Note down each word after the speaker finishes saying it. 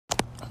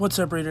What's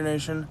up, Raider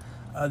Nation?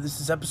 This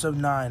is episode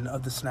 9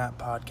 of the Snap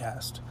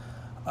podcast.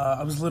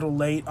 I was a little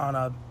late on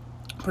a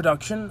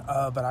production,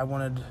 but I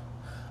wanted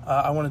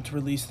to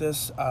release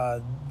this.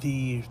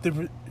 The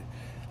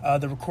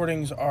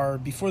recordings are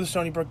before the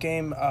Stony Brook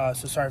game,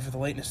 so sorry for the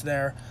lateness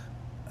there.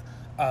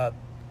 But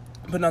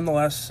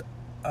nonetheless,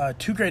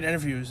 2 great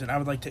interviews, and I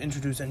would like to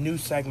introduce a new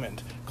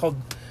segment called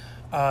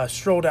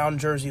Stroll Down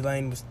Jersey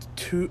Lane with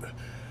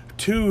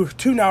two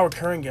now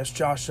recurring guests,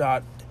 Josh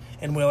Szott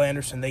and Will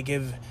Andersen. They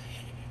give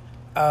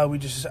we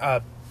just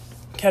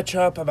catch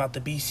up about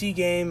the BC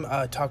game,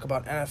 talk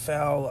about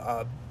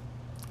NFL,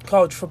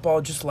 college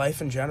football, just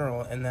life in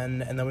general, and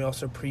then we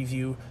also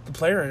preview the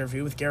player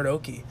interview with Garrett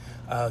Oakey.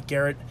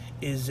 Garrett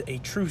is a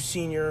true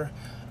senior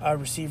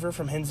receiver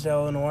from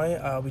Hinsdale,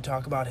 Illinois. We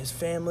talk about his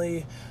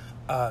family,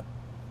 the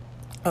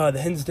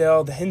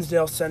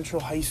Hinsdale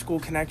Central High School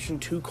connection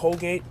to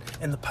Colgate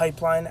and the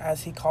pipeline,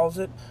 as he calls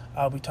it.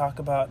 We talk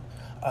about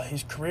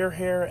his career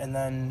here, and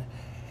then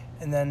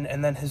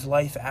his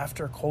life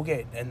after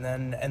Colgate, and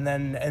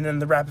then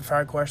the rapid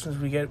fire questions.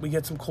 We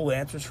get some cool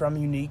answers from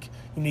unique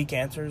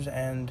answers,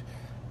 and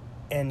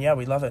yeah,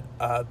 we love it.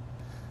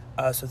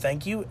 So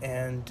thank you,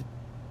 and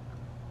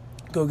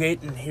go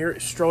Gate, and here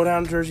Stroll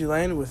Down Jersey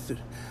Lane with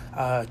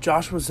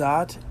Joshua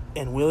Szott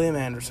and William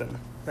Andersen.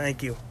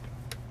 Thank you.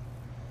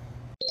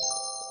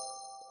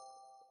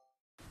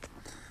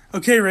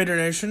 Okay, Raider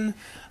Nation.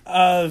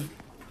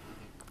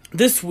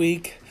 This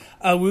week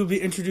we'll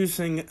be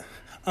introducing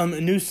a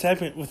new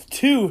segment with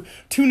two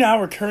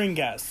now recurring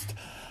guests.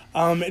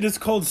 It is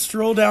called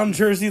Stroll Down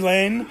Jersey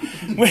Lane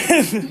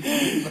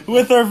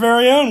with our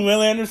very own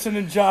Will Andersen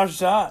and Josh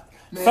Szott.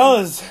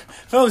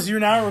 Fellas, you're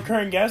now a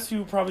recurring guest. You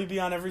will probably be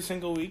on every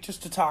single week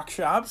just to talk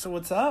shop. So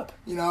what's up?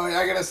 You know,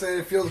 I gotta say,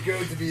 it feels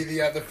good to be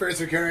the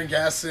first recurring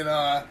guest in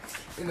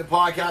the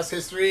podcast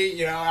history.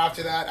 You know,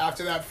 after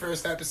that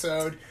first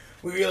episode,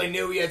 we really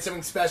knew we had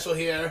something special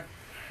here.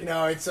 You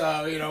know, it's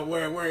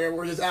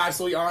we're just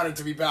absolutely honored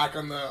to be back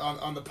on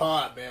the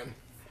pod, man.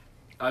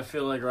 I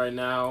feel like right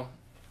now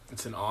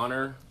it's an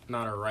honor,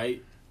 not a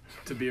right,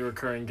 to be a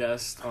recurring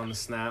guest on the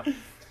Snap.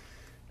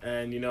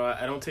 And, you know,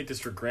 I don't take this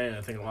for granted.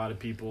 I think a lot of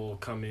people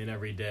come in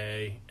every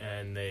day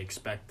and they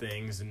expect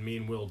things, and me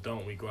and Will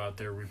don't. We go out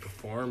there, we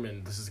perform,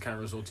 and this is the kind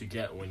of results you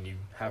get when you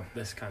have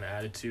this kind of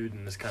attitude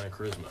and this kind of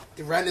charisma.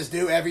 The rent is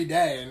due every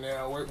day, and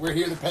we're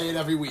here to pay it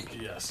every week.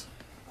 Yes.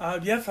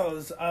 Yeah,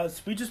 fellas. So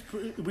we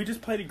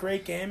just played a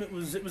great game. It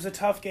was a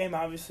tough game,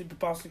 obviously, but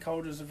Boston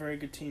College is a very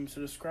good team. So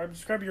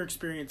describe your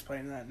experience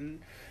playing that, and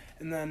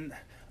then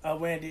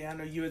Wendy, I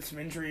know you had some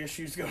injury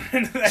issues going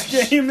into that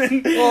game.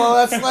 And well,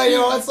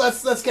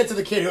 let's get to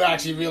the kid who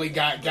actually really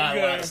got a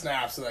lot of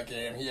snaps in that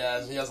game. He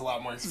has a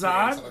lot more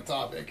experience on the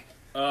topic.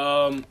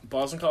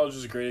 Boston College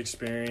was a great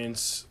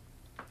experience.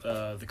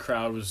 The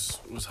crowd was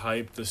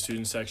hyped. The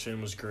student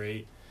section was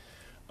great.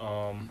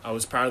 I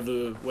was proud of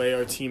the way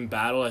our team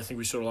battled. I think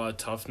we showed a lot of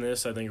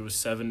toughness. I think it was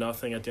 7-0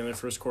 at the end of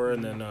the first quarter,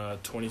 and then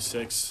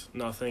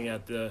 26-0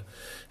 at the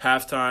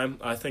halftime.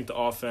 I think the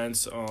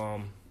offense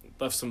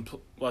left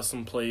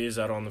some plays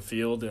out on the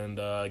field, and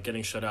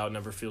getting shut out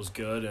never feels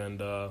good.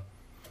 And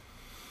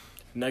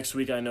next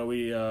week, I know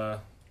we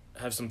have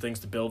some things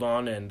to build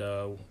on, and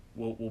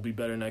we'll be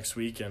better next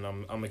week. And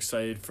I'm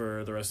excited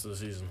for the rest of the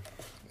season.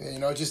 You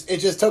know, it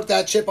just took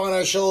that chip on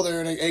our shoulder,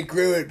 and it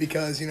grew it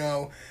because, you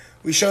know,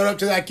 we showed up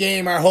to that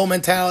game. Our whole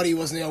mentality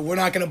was, you know, we're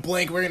not going to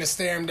blink. We're going to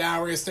stare them down.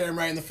 We're going to stare them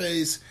right in the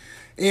face.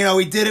 And, you know,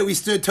 we did it. We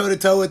stood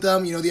toe-to-toe with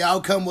them. You know, the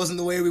outcome wasn't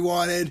the way we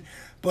wanted.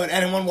 But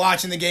anyone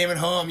watching the game at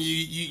home,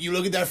 you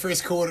look at that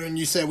first quarter and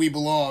you said we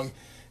belong.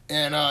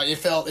 And it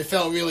felt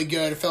really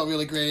good. It felt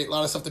really great. A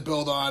lot of stuff to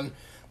build on.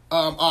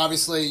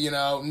 Obviously, you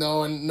know,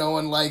 no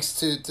one likes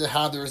to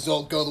have the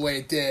result go the way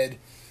it did.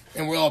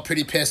 And we're all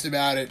pretty pissed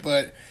about it.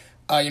 But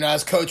you know,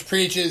 as Coach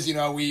preaches, you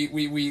know,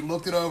 we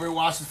looked it over,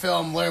 watched the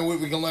film, learned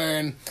what we can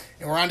learn,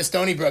 and we're on to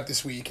Stony Brook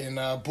this week.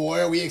 And boy,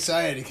 are we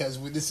excited because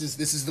this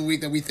is the week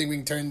that we think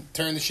we can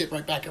turn the ship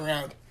right back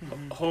around.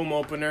 Home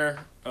opener.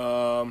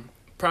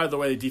 Proud of the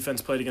way the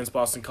defense played against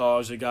Boston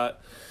College. They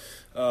got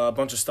a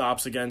bunch of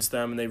stops against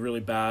them, and they really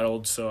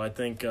battled. So I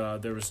think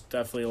there was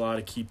definitely a lot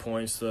of key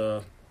points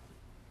to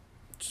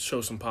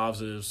show some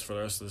positives for the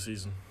rest of the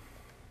season.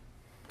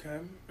 Okay,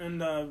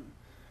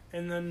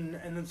 and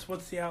then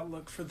what's the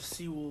outlook for the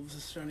Seawolves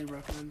of Stony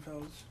Brook and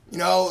fellas? You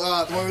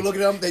know, when we look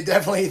at them, the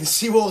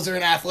Seawolves are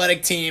an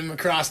athletic team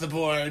across the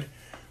board,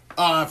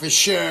 for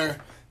sure.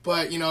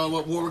 But, you know,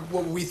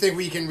 what we think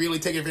we can really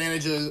take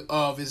advantage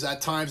of is at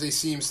times they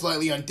seem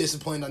slightly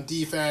undisciplined on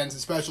defense and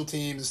special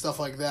teams and stuff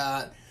like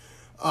that.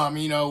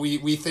 You know,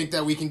 we think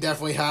that we can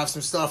definitely have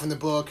some stuff in the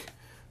book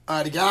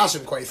to gash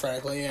them, quite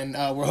frankly, and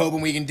we're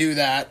hoping we can do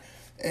that.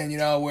 And, you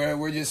know,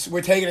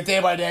 we're taking it day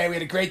by day. We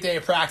had a great day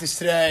of practice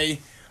today.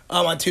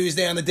 On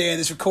Tuesday, on the day of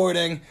this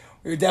recording,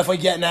 we were definitely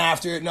getting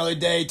after it. Another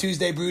day,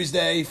 Tuesday, bruise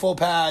day, full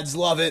pads,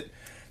 love it.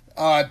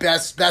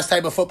 Best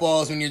type of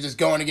football is when you're just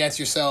going against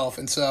yourself.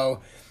 And so,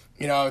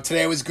 you know,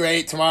 today was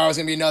great. Tomorrow's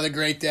going to be another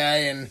great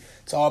day, and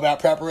it's all about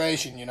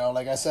preparation. You know,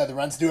 like I said, the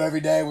rent's due every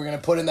day. We're going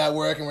to put in that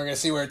work, and we're going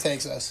to see where it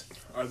takes us.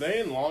 Are they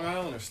in Long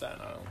Island or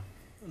Staten Island?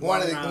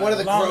 One of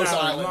the gross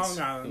islands.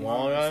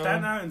 Long Island.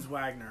 Staten Island's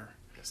Wagner.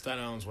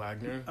 Staten Island's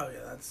Wagner. Oh yeah,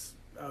 that's.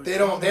 They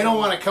don't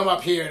want to come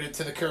up here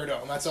to the Kerr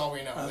Dome. That's all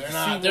we know.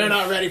 They're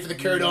not ready for the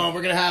Kerr Dome.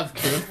 We're gonna have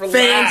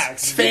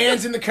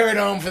fans in the Kerr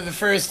Dome for the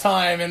first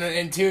time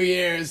in 2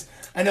 years.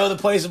 I know the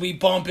place will be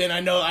bumping. I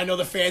know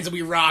the fans will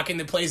be rocking.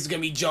 The place is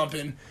gonna be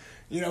jumping.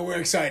 We're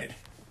excited.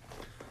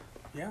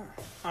 Yeah.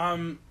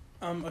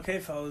 Okay,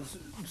 fellas.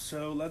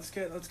 So let's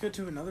get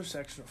to another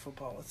section of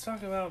football. Let's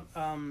talk about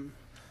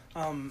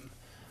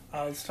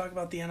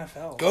the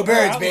NFL. Go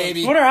Birds,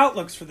 baby. What are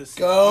outlooks for this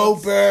season? Go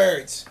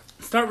Birds.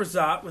 Start with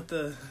Szott with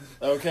the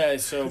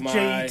so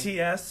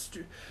JETS.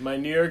 My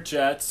New York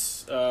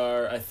Jets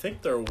are, I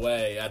think they're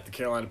away at the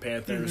Carolina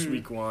Panthers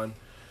week 1.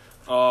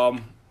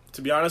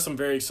 To be honest, I'm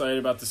very excited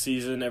about the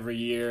season every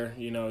year.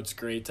 It's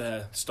great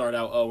to start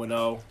out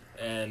 0-0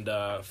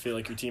 and feel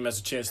like your team has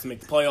a chance to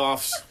make the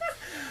playoffs.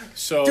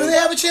 So, do they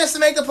have a chance to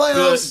make the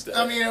playoffs?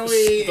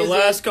 The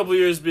last couple of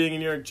years being a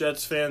New York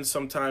Jets fan,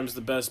 sometimes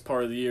the best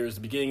part of the year is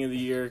the beginning of the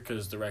year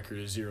because the record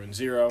is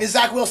 0-0. Is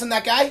Zach Wilson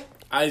that guy?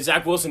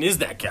 Zach Wilson is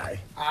that guy.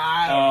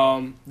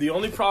 The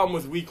only problem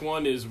with week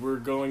 1 is we're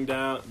going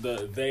down.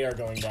 They are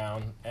going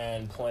down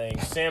and playing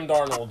Sam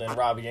Darnold and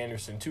Robbie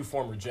Anderson, 2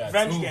 former Jets.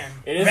 Revenge game.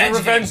 It is a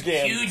revenge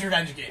game. Huge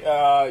revenge game.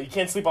 You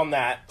can't sleep on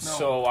that. No.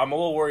 So I'm a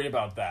little worried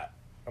about that.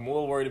 I'm a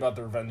little worried about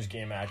the revenge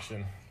game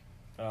action.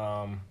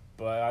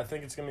 But I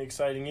think it's gonna be an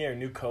exciting year.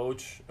 New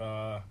coach.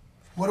 What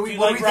do we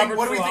think of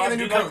the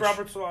new coach? Like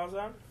Robert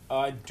Salazar?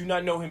 I do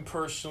not know him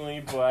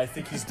personally, but I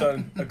think he's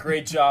done a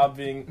great job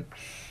being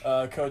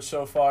coach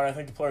so far. I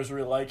think the players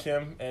really like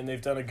him, and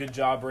they've done a good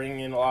job bringing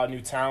in a lot of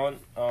new talent.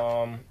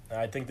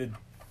 I think that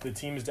the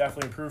team has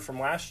definitely improved from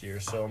last year,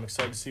 so I'm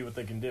excited to see what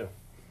they can do.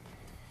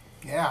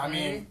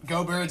 Yeah,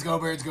 go Birds, go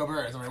Birds, go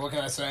Birds. What can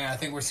I say? I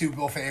think we're Super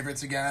Bowl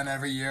favorites again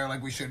every year,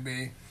 like we should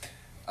be.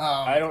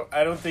 I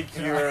don't think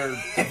you're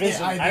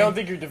division. I don't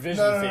think you're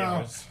division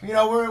favorites. We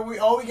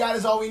all we got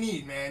is all we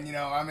need, man.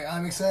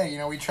 I'm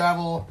excited. We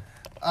travel.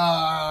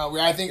 I'm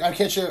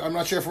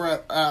not sure if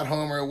we're at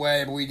home or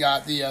away, but we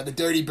got the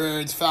Dirty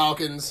Birds,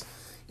 Falcons.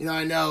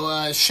 I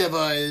know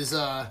Shiva is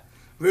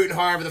rooting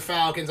hard for the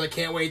Falcons. I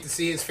can't wait to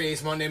see his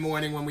face Monday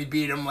morning when we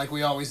beat them, like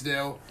we always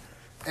do.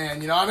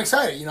 And I'm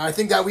excited. I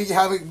think that we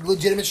have a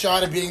legitimate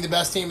shot at being the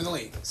best team in the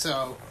league.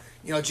 So,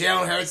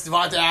 Jalen Hurts,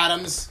 Devonta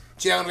Adams,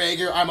 Jalen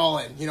Reagor, I'm all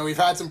in. We've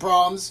had some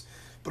problems,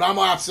 but I'm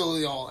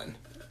absolutely all in.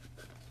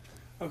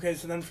 Okay,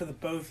 so then for the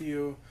both of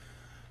you,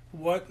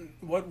 what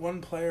one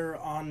player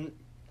on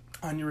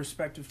your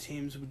respective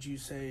teams would you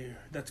say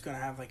that's going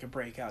to have like a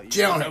breakout year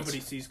Jalen Hurts. Nobody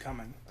sees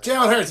coming?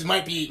 Jalen Hurts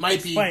might be.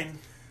 Explain.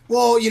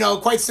 Well,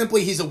 quite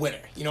simply, he's a winner.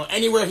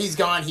 Anywhere he's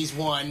gone, he's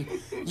won.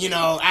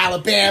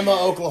 Alabama,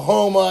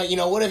 Oklahoma,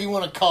 whatever you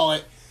want to call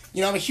it.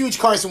 I'm a huge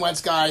Carson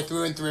Wentz guy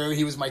through and through.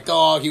 He was my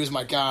dog. He was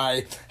my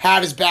guy.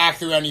 Have his back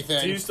through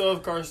anything. Do you still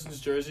have Carson's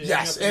jersey?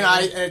 Yes, and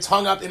it's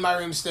hung up in my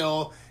room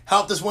still.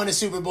 Helped us win a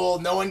Super Bowl.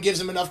 No one gives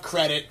him enough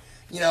credit.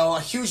 A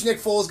huge Nick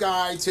Foles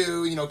guy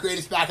too.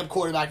 Greatest backup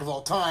quarterback of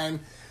all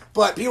time.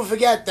 But people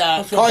forget that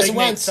also Carson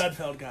Wentz. Nate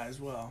Sudfeld guy as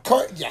well.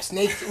 Yes,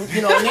 Nate.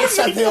 Nate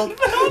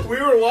Sudfeld.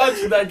 We were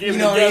watching that game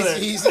together.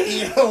 He's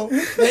Nate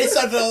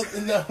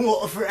Sudfeld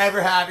will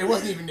forever have. It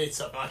wasn't even Nate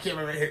Sudfeld. I can't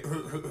remember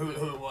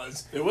who it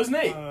was. It was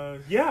Nate.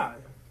 Yeah.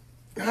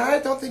 I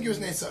don't think it was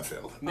Nate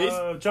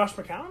Sudfeld. Josh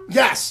McCown?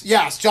 Yes.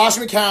 Josh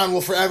McCown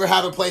will forever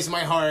have a place in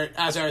my heart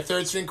as our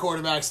third string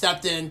quarterback.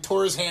 Stepped in,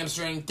 tore his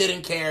hamstring,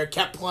 didn't care,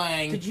 kept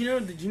playing. Did you know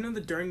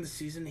that during the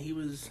season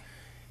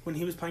when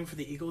he was playing for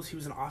the Eagles, he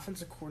was an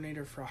offensive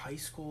coordinator for a high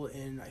school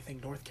in, I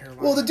think, North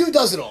Carolina. Well, the dude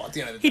does it all at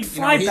the end of the day. He'd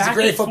fly back. He's a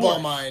great and football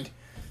forth. mind.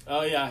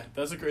 Oh, yeah.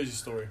 That's a crazy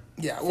story.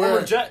 Yeah.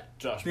 Former Jet,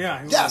 Josh.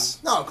 Yeah.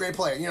 Yes. No, great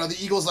player. The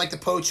Eagles like to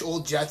poach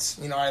old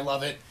Jets. I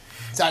love it.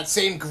 It's that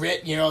same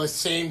grit, the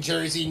same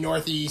Jersey,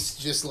 Northeast,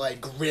 just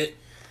like grit,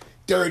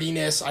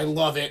 dirtiness. I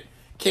love it.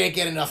 Can't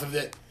get enough of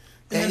it.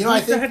 And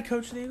I think the head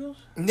coach of the Eagles?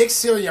 Nick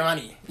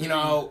Sirianni.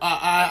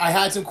 I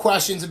had some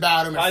questions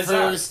about him at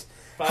first.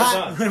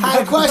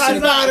 Had a question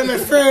about him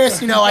at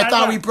first. I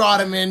thought we brought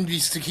him in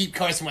just to keep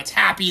Carson Wentz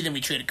happy. Then we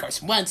traded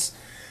Carson Wentz.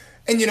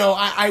 And,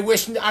 I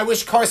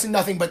wish Carson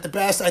nothing but the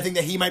best. I think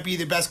that he might be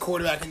the best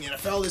quarterback in the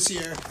NFL this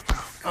year.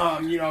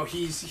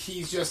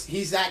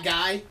 He's that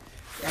guy.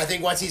 I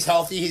think once he's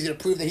healthy, he's going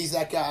to prove that he's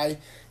that guy.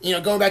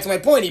 Going back to my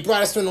point, he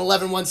brought us to an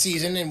 11-1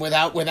 season, and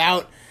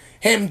without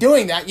him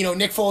doing that,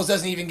 Nick Foles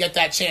doesn't even get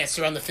that chance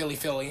to run the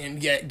Philly and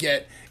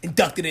get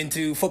inducted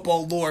into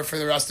football lore for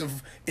the rest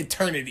of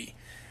eternity.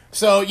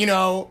 So,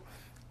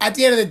 at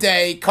the end of the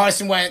day,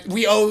 Carson Wentz,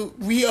 we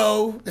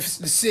owe the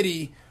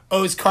city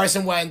owes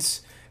Carson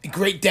Wentz a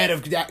great debt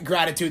of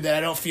gratitude that I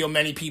don't feel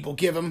many people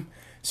give him.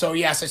 So,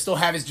 yes, I still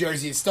have his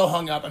jersey. It's still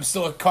hung up. I'm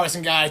still a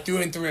Carson guy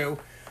through and through.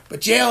 But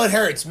Jalen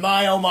Hurts,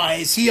 my oh my,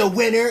 is he a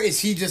winner? Is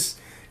he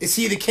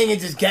the king of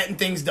just getting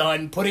things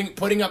done,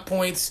 putting up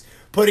points,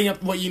 putting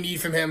up what you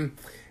need from him?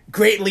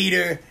 Great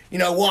leader,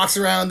 walks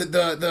around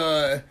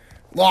the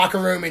locker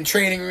room and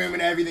training room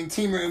and everything,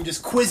 team room,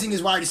 just quizzing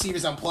his wide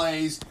receivers on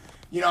plays.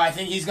 I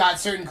think he's got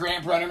certain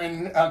Grant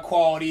Brunnerman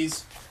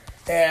qualities,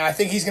 and I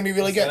think he's going to be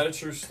really good. Is that a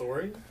true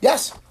story?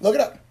 Yes, look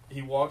it up.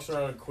 He walks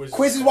around and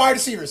quizzes wide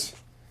receivers.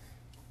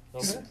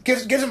 Okay.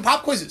 Gives them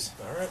pop quizzes.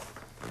 All right.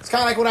 It's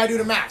kind of like what I do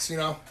to Max,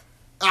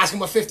 Ask him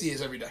what 50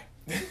 is every day.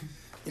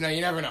 You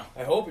never know.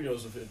 I hope he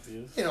knows what 50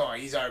 is.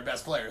 He's our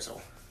best player,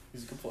 so.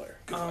 He's a good player.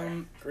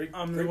 Great.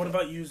 What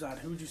about you, Zod?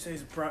 Who would you say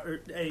is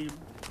a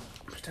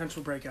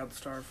potential breakout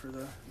star for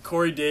the...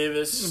 Corey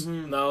Davis,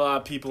 not a lot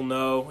of people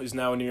know, is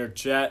now a New York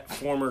Jet,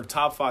 former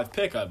top 5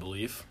 pick, I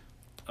believe.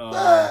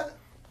 At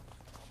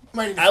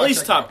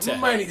least top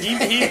 10.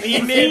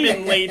 He may have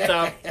been late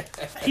top.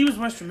 He was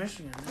Western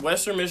Michigan.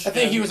 Western Michigan. I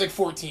think he was like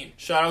 14.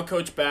 Shout out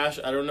Coach Bash.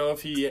 I don't know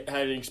if he had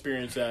any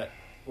experience at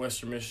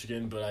Western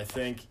Michigan, but I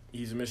think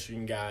he's a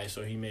Michigan guy,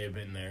 so he may have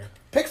been there.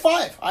 Pick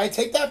 5. I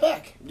take that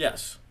back.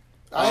 Yes.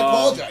 I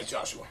apologize,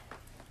 Joshua.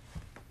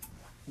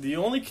 The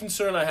only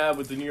concern I have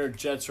with the New York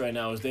Jets right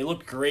now is they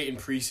look great in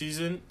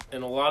preseason,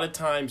 and a lot of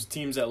times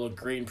teams that look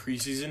great in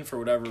preseason, for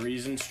whatever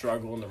reason,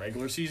 struggle in the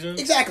regular season.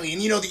 Exactly,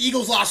 and the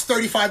Eagles lost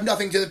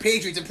 35-0 to the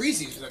Patriots in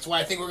preseason. That's why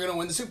I think we're going to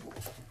win the Super Bowl.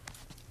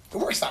 It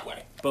works that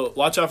way. But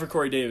watch out for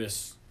Corey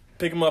Davis.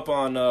 Pick him up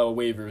on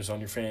waivers on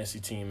your fantasy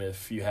team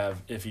if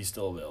he's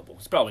still available.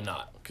 It's probably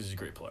not, because he's a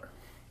great player.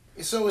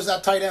 So was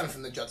that tight end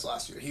from the Jets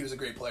last year. He was a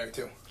great player,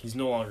 too. He's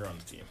no longer on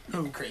the team.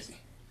 Oh, crazy.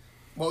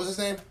 What was his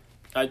name?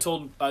 I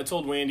told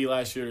Wandy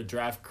last year to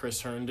draft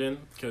Chris Herndon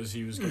because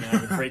he was going to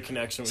have a great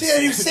connection with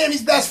See, he was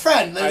Sammy's best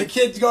friend. Then the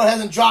kid go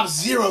ahead and drop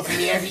 0 for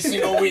me every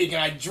single week,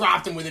 and I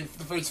dropped him within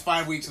the first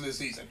 5 weeks of the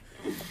season.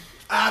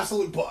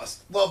 Absolute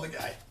bust. Love the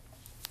guy.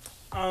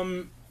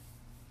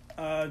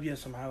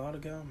 Yes, am I allowed to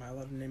go? Am I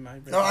allowed to name my...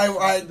 No,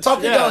 I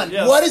talk to Don.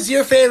 Yeah. What is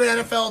your favorite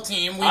NFL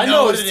team? We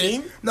know what it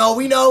is. No,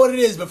 we know what it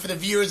is, but for the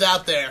viewers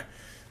out there.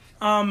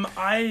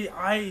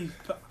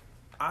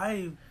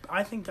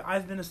 I think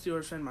I've been a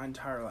Steelers fan my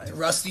entire life.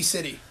 Rusty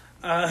City.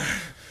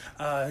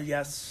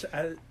 Yes.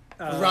 The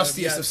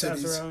rustiest of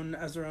cities.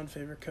 As their own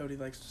favorite Cody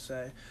likes to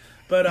say.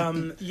 But,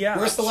 yeah.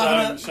 Where's the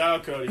Shout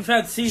out, Cody. We've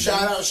had season...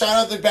 Shout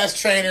out the best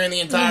trainer in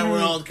the entire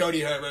world,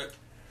 Cody Herbert.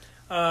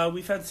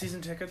 We've had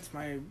season tickets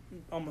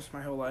almost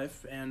my whole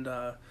life, and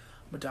I'm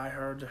a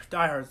diehard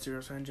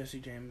Steelers fan. Jesse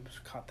James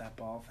caught that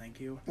ball.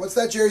 Thank you. What's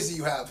that jersey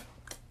you have?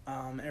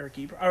 Eric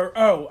Eber.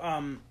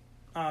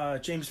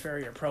 James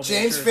Ferrier, Pro Bowl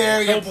James jersey.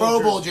 Ferrier,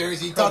 Pro Bowl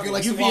jersey. Talking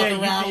like to walk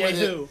around UVA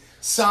with it.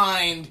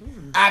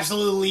 Signed,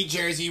 absolute elite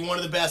jersey, one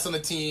of the best on the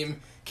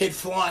team. Kid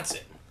flaunts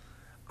it.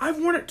 I've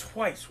worn it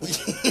twice. But,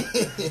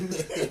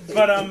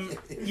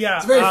 yeah.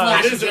 It's very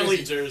flashy. It is an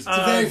elite jersey. It's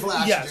a very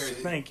flashy yes, jersey.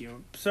 thank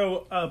you.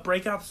 So,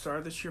 breakout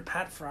star this year,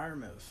 Pat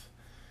Freiermuth.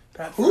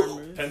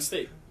 Penn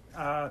State.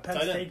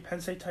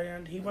 Penn State tight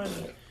end. He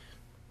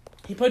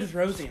played with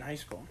Rosie in high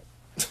school.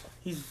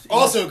 He's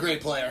also a great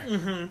player.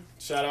 Mm-hmm.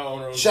 Shout out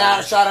Owen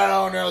Rosenberg. Shout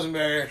out Owen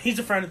Rosenberg. He's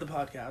a friend of the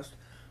podcast.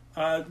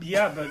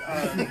 Yeah, but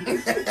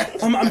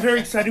I'm very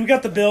excited. We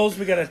got the Bills.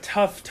 We got a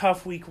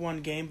tough week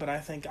 1 game, but I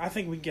think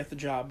we can get the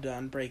job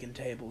done, breaking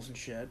tables and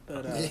shit.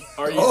 But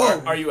are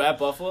you at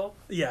Buffalo?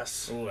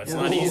 Yes. Oh, that's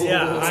not easy.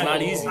 Yeah, it's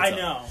not easy. I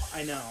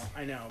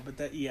know. But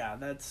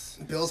that's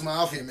Bills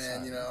Mafia,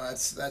 man.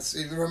 That's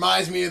it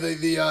reminds me of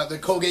the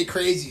Colgate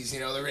Crazies.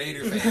 The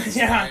Raider fans.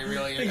 Yeah,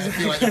 I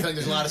feel like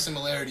there's a lot of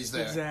similarities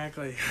there.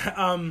 Exactly.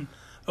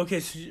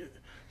 Okay,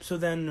 so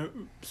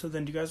then do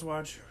you guys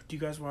watch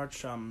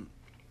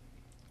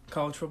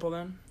college football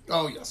then?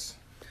 Oh yes.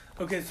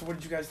 Okay, so what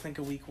did you guys think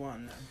of week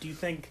 1? Do you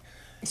think?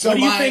 So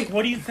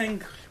what do you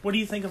think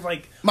of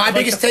like my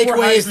biggest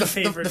takeaway is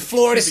the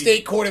Florida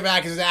State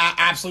quarterback is an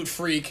absolute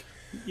freak.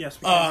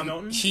 Yes, Mackenzie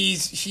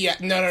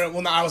Milton. No.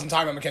 Well, no, I wasn't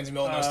talking about Mackenzie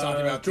Milton. I was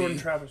talking about Jordan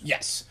Travis.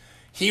 Yes,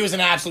 he was an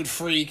absolute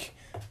freak.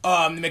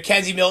 The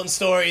Mackenzie Milton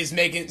story is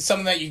making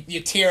something that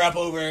you tear up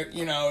over.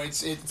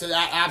 It's an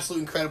absolute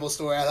incredible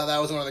story. I thought that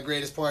was one of the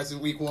greatest parts of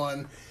week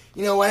 1.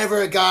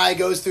 Whenever a guy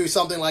goes through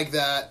something like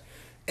that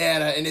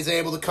and is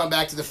able to come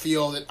back to the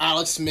field, and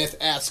Alex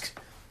Smith-esque,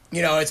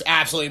 it's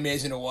absolutely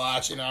amazing to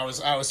watch. I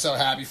was so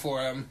happy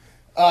for him.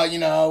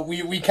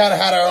 We kind of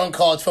had our own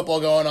college football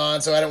going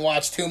on, so I didn't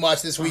watch too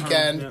much this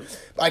weekend. Yeah.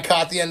 I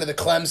caught the end of the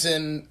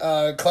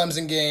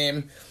Clemson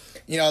game.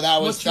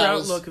 What's your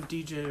outlook of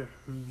DJ?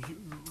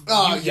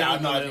 I'm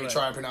not even going to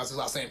try and pronounce his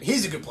last name.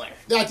 He's a good player.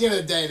 At the end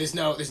of the day, there's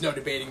no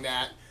debating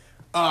that.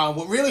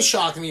 What really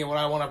shocked me and what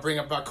I want to bring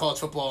up about college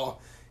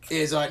football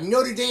is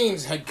Notre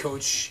Dame's head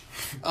coach,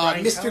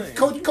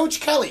 Coach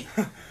Kelly,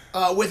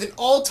 with an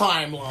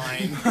all-time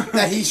line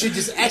that he should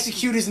just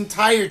execute his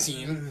entire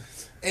team.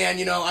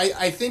 And,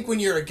 I think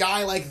when you're a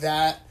guy like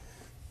that,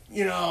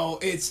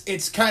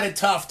 it's kind of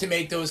tough to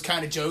make those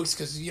kind of jokes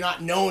because you're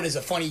not known as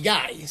a funny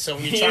guy. So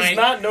when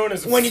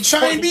you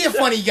try and be a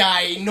funny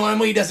guy,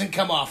 normally it doesn't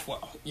come off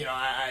well.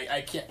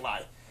 I can't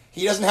lie.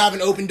 He doesn't have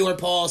an open door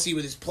policy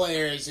with his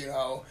players.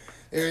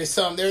 There is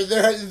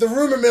the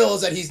rumor mill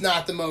is that he's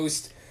not the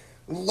most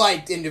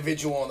liked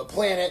individual on the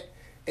planet,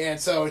 and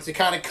so to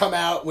kind of come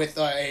out with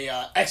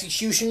a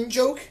execution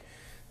joke,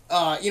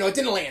 it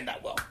didn't land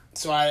that well.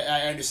 So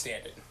I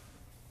understand it.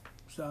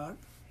 Szott?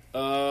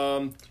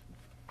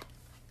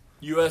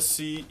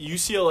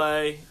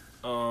 UCLA.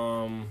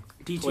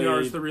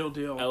 DTR is the real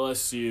deal.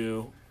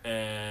 LSU,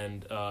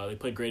 and they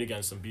played great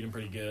against them. Beat them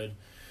pretty good.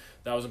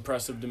 That was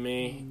impressive to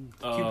me.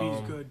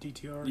 QB's good.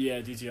 DTR.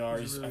 Yeah,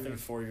 DTR. He's really I think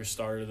good. a 4-year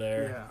starter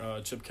there.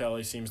 Yeah. Chip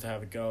Kelly seems to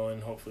have it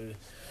going. Hopefully,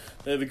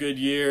 they have a good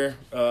year.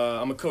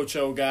 I'm a Coach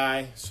O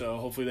guy, so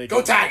hopefully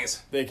Go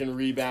Tigers! They can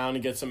rebound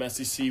and get some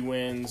SEC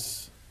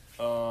wins.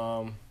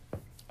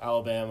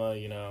 Alabama,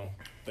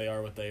 they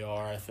are what they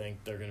are. I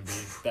think they're going to be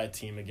that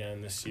team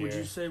again this year.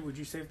 Would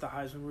you say if the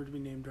Heisman were to be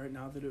named right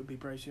now that it would be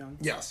Bryce Young?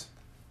 Yes.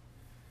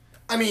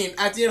 I mean,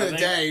 at the end of the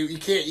day, you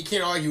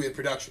can't argue with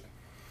production.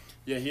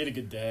 Yeah, he had a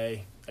good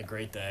day, a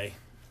great day.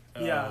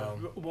 Yeah.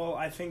 Well,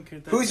 I think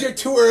who's your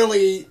too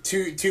early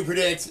to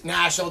predict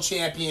national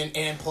champion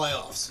and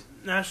playoffs?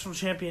 National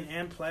champion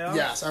and playoffs?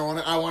 Yes, I want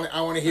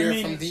to hear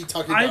from the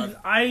Tucker Gun.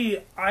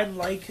 I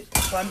like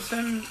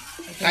Clemson.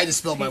 I just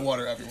spilled my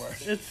water everywhere.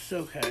 It's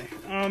okay.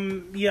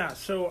 Yeah.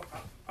 So,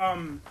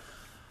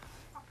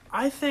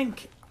 I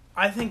think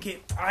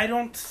I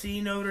don't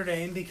see Notre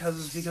Dame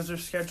because their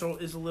schedule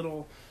is a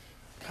little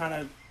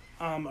kind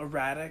of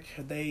erratic.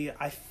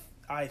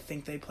 I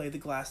think they play the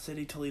Glass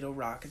City Toledo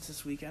Rockets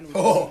this weekend, which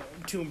is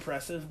too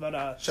impressive.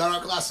 But shout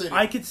out Glass City.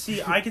 I could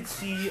see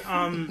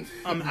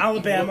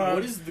Alabama.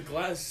 What is the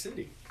Glass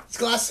City? It's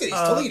Glass City.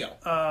 It's Toledo.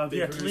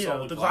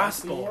 Toledo. The Glass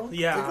Bowl.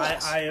 Yeah,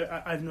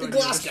 I've no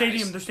idea.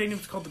 Their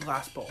stadium's called the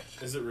Glass Bowl.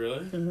 Is it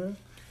really? Mm-hmm.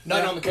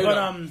 Not on the code.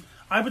 But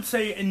I would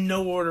say in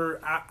no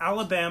order: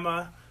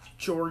 Alabama,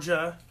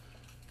 Georgia,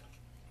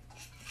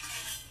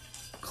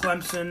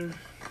 Clemson.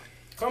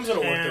 Clemson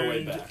will work their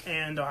way back.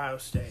 And Ohio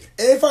State.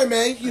 And if I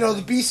may, the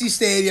BC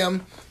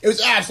Stadium, it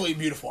was absolutely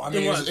beautiful. I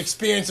mean, it was an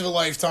experience of a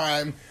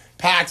lifetime.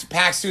 Packed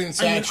student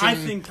section.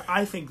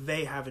 I think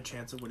they have a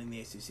chance of winning the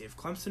ACC. If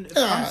Clemson,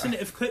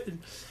 if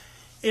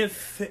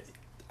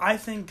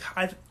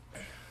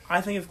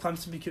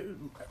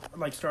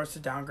Clemson starts to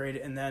downgrade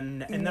it, and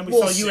then we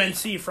saw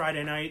UNC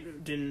Friday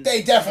night.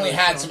 They definitely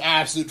had some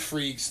absolute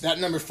freaks. That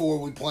number 4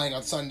 will be playing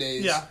on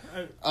Sundays. Yeah.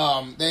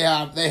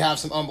 They have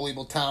some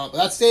unbelievable talent.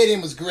 But that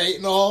stadium was great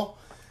and all.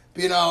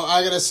 But,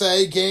 I gotta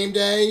say, game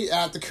day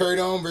at the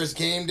Curdome versus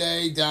game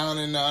day down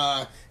in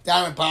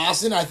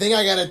Boston. I think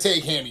I gotta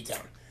take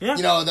Hand-Me-Down.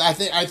 Yeah.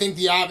 I think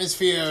the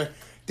atmosphere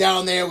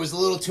down there was a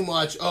little too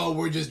much. Oh,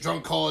 we're just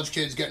drunk college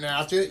kids getting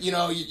after it.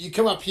 You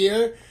come up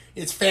here,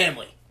 it's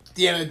family. At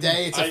the end of the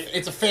day,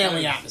 it's a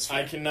family atmosphere.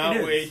 I cannot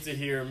wait to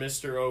hear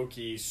Mr.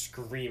 Oakey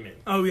screaming.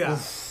 Oh, yeah.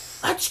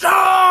 Let's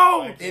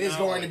go! It is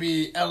going to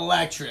be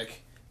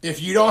electric.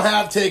 If you don't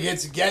have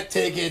tickets, get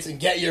tickets and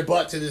get your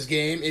butt to this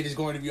game. It is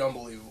going to be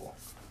unbelievable.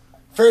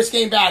 First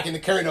game back in the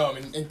Curdome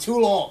in too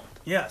long.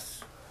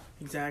 Yes,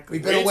 exactly.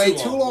 We've been away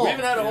too long. We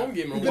haven't had a home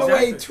game in a while. We've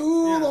been away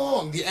too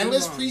long. The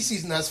endless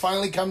preseason has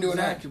finally come to an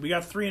end. We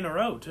got 3 in a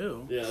row,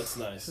 too. Yeah, that's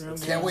nice.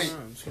 Can't wait.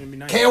 It's going to be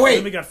nice. Can't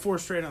wait. We got 4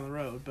 straight on the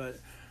road, but...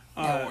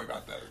 Don't worry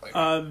about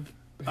that.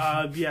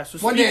 Yeah. So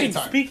One day at a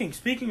time.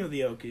 speaking of the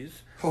Okies,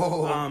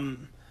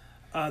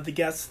 the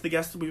guest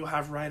that we will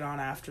have right on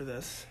after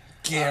this,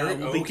 Garrett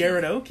will be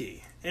Garrett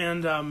Oakey,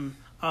 and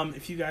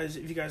if you guys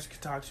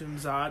could talk to him,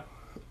 Szott.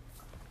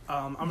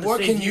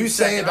 What can you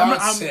say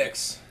about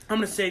 6? I'm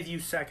going to save you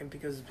second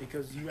because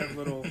you have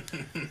a little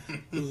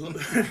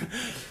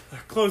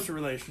closer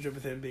relationship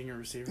with him being a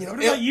receiver. What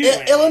about you,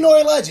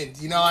 Illinois legend.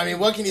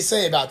 What can you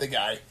say about the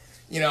guy?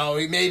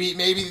 Maybe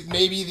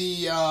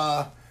the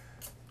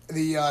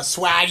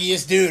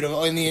swaggiest dude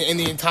in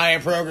the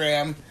entire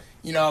program.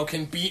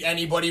 Can beat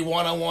anybody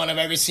one-on-one I've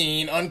ever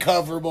seen.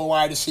 Uncoverable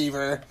wide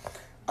receiver.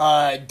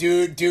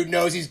 Dude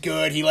knows he's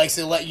good. He likes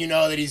to let you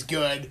know that he's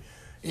good.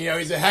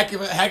 He's a heck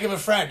of a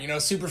friend.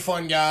 Super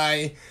fun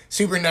guy,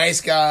 super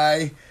nice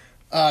guy.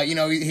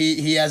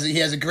 He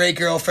has a great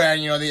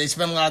girlfriend. They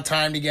spend a lot of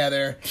time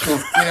together.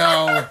 They're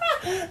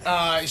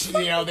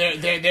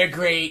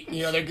great.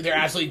 They're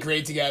absolutely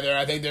great together.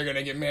 I think they're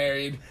gonna get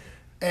married.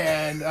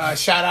 And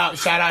shout out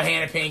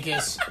Hannah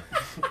Pincus.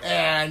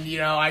 And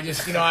I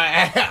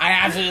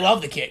absolutely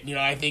love the kid.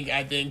 I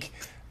think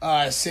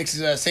Six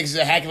is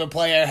a heck of a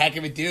player, heck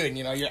of a dude.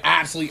 You're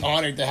absolutely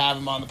honored to have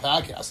him on the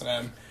podcast,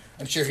 and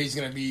I'm sure he's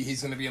gonna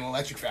be an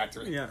electric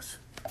factory. Yes.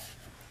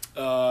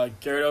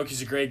 Garrett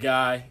Oakey's a great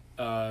guy,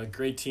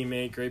 great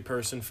teammate, great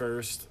person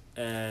first,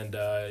 and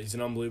he's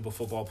an unbelievable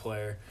football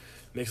player.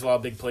 Makes a lot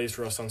of big plays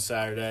for us on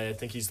Saturday. I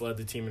think he's led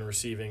the team in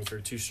receiving for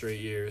 2 straight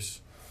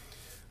years.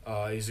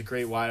 He's a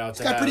great wideout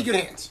to have. He's got pretty good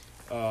hands.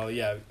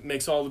 Yeah,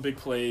 makes all the big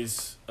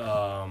plays.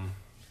 One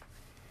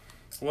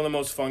of the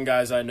most fun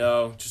guys I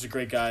know. Just a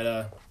great guy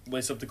to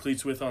lace up the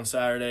cleats with on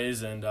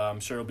Saturdays, and I'm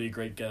sure he'll be a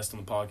great guest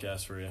on the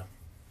podcast for you.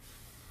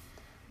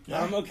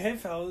 Yeah. Okay,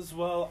 fellas.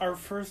 Well, our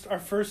first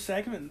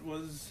segment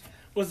was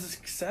a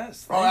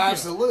success. Oh,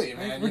 absolutely,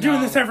 man. We're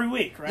doing this every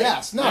week, right?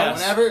 Yes. No. Yes.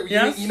 Whenever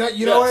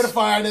you know where to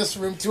find us.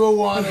 Room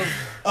 201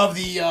 of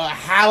the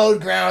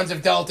hallowed grounds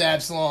of Delta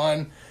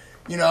Epsilon.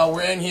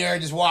 We're in here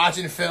just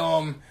watching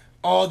film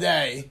all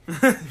day.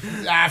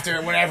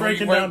 After whenever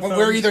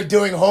we're either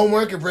doing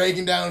homework or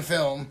breaking down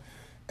film.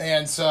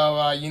 And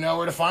so you know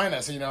where to find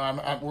us. You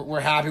know,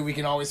 we're happy we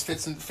can always fit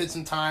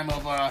some time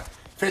of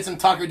fit some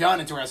Tucker Dunn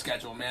into our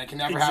schedule. Man, can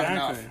never have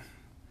enough.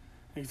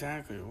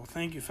 Exactly. Well,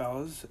 thank you,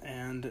 fellas.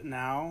 And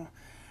now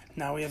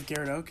we have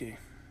Garrett Oakey.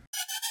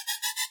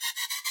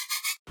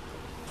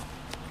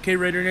 Okay,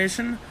 Raider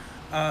Nation.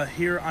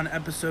 Here on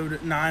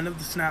episode 9 of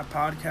the Snap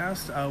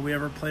Podcast, we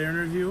have our player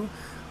interview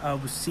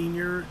with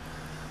senior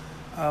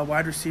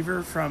wide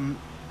receiver from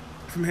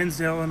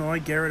Hinsdale, Illinois,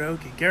 Garrett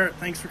Oakey. Garrett,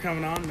 thanks for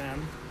coming on,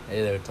 man.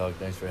 Hey there, Tuck.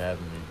 Thanks for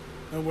having me.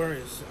 No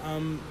worries.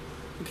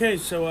 Okay,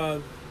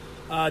 so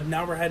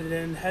now we're headed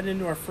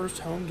into our first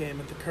home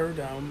game at the Kerr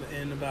Dome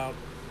in about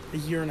a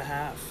year and a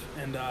half,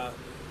 and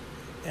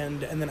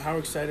then how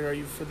excited are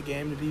you for the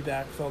game to be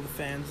back with all the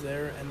fans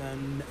there, and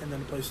then to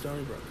play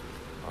Stony Brook?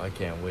 Oh, I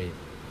can't wait.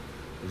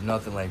 There's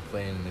nothing like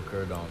playing in the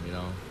Kerr Dome, you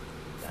know.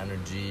 The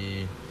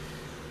energy,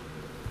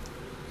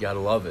 you gotta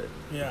love it.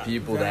 Yeah, the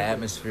people, exactly. The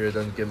atmosphere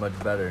doesn't get much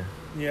better.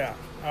 Yeah.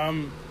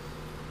 So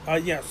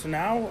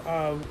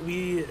now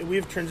we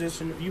have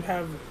transitioned. You've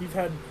had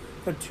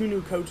 2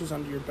 new coaches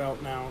under your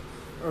belt now,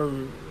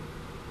 or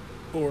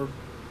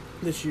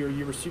this year,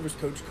 your receivers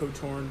coach, Coach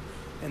Horn,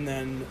 and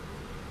then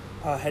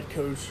head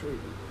coach,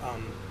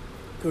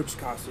 Coach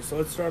Costa. So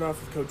let's start off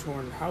with Coach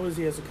Horn. How is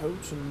he as a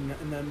coach, and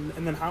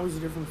then how is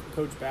he different from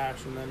Coach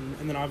Bash? And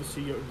then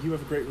obviously you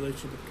have a great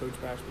relationship with Coach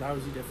Bash, but how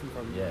is he different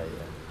from you?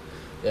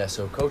 Yeah.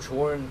 So Coach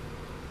Horn,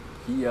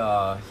 he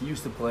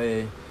used to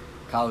play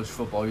college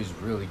football. He was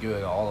really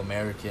good,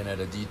 All-American at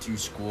a D2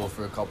 school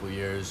for a couple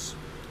years.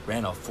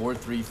 Ran a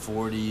 4.3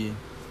 40,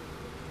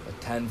 a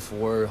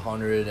 10.4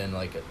 100, and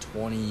like a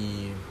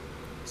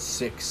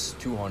 26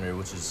 200,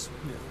 which is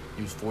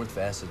he was 4th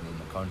fastest in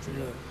the country.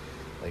 Yeah.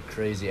 Like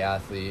crazy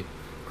athlete,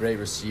 great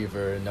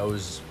receiver,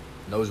 knows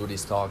what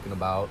he's talking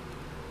about.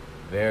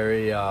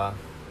 Very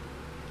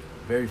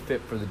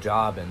fit for the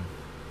job, and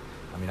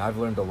I mean I've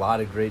learned a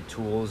lot of great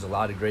tools, a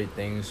lot of great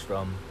things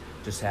from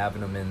just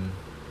having him in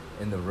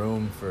the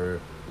room for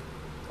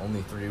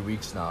only 3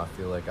 weeks now. I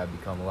feel like I've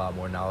become a lot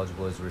more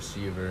knowledgeable as a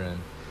receiver, and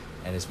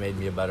it's made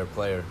me a better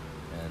player.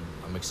 And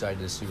I'm excited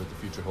to see what the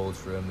future holds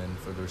for him and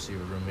for the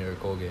receiver room here at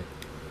Colgate.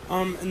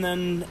 And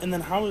then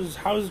how is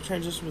the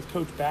transition with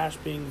Coach Bash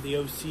being the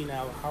OC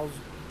now?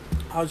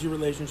 How's your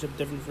relationship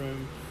different from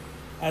him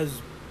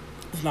as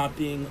not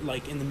being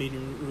like in the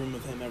meeting room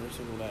with him every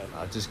single day?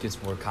 It just gets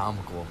more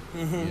comical,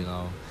 Mm-hmm. you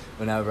know.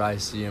 Whenever I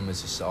see him,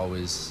 it's just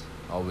always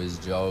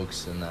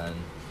jokes, and then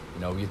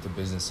we get to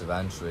business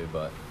eventually.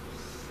 But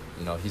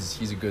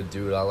he's a good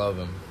dude. I love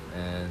him,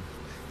 and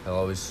he'll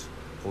always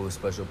hold a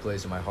special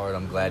place in my heart.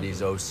 I'm glad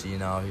he's OC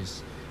now.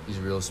 He's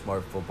a real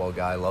smart football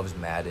guy, loves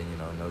Madden,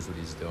 knows what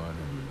he's doing.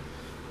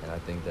 Mm-hmm. And I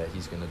think that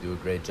he's going to do a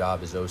great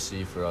job as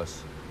OC for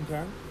us.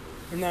 Okay.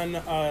 And then you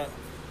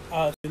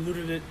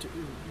alluded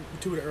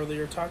to it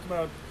earlier. Talk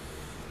about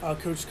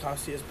Coach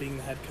Costa as being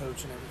the head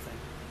coach and everything.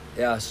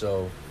 Yeah,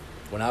 so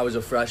when I was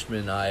a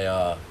freshman,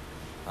 I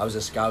was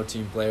a scout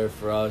team player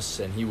for us,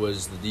 and he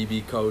was the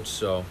DB coach.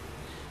 So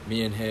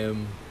me and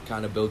him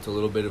kind of built a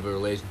little bit of a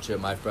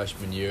relationship my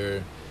freshman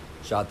year,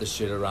 shot the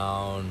shit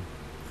around,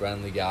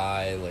 friendly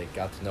guy, like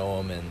got to know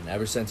him, and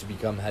ever since he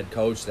become head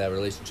coach, that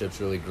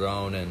relationship's really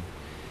grown. And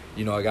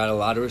I got a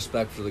lot of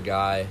respect for the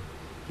guy.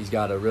 He's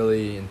got a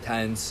really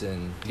intense,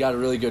 and he's got a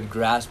really good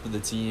grasp of the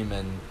team,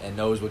 and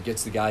knows what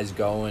gets the guys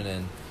going.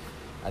 And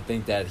I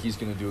think that he's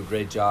going to do a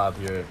great job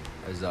here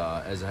as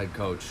a head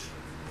coach.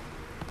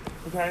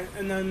 Okay,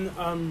 and then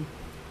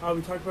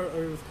we talked about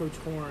earlier with Coach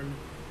Horn,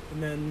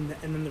 and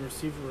then the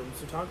receiver room.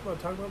 So talk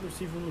about the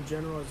receiver room in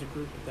general as a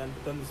group, but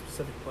then the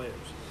specific players.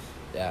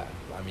 Yeah,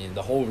 I mean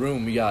the whole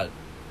room. We got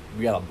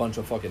a bunch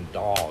of fucking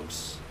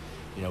dogs.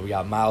 We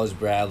got Miles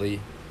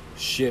Bradley,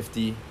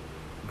 shifty,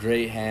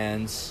 great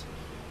hands,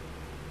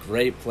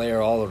 great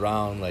player all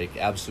around, like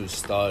absolute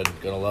stud.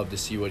 Gonna love to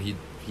see what he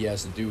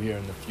has to do here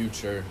in the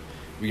future.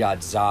 We got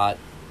Szott,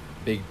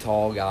 big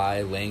tall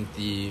guy,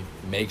 lengthy,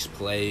 makes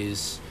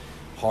plays,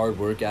 hard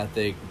work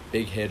ethic,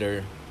 big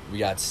hitter. We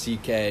got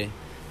CK.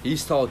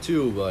 He's tall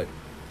too, but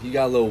he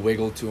got a little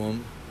wiggle to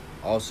him.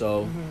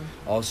 Also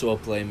a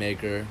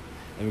playmaker.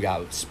 And we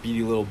got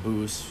speedy little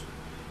Boost.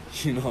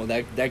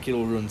 That kid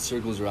will run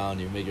circles around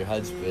you, make your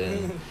head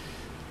spin.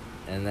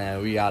 And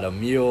then we got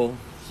Emil.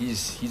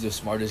 He's the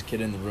smartest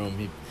kid in the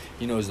room.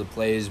 He knows the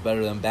plays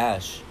better than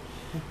Bash.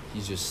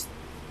 He just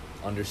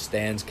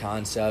understands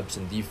concepts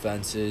and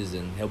defenses,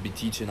 and he'll be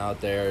teaching out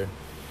there.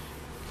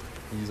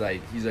 He's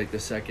like the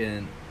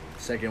second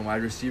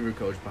wide receiver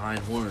coach behind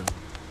Horn.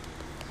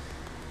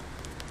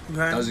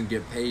 Okay. Doesn't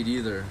get paid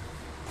either.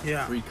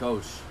 Yeah. Free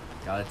coach.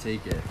 Gotta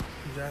take it.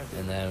 Exactly.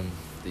 And then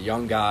the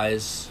young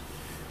guys,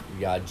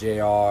 we got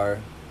JR.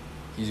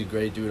 He's a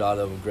great dude out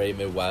of Great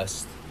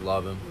Midwest.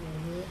 Love him.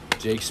 Mm-hmm.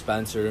 Jake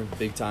Spencer,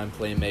 big-time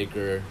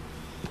playmaker.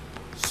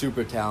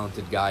 Super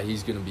talented guy.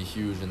 He's going to be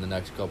huge in the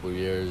next couple of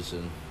years.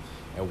 And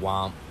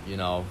Womp,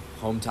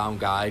 hometown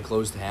guy,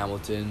 close to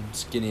Hamilton.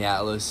 Skinny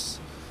Atlas,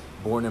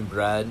 born and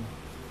bred.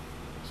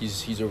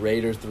 He's a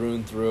Raider through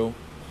and through.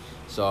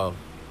 So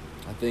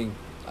I think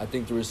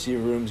the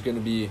receiver room is going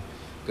to be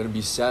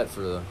set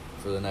for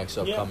for the next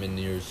upcoming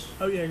years.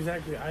 Oh yeah,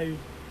 exactly.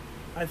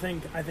 I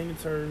think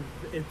it's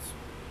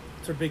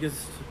our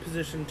biggest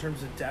position in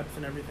terms of depth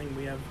and everything.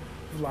 We have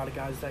a lot of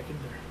guys that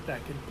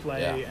could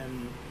play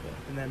and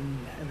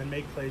then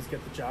make plays,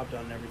 get the job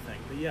done, and everything.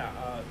 But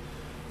yeah,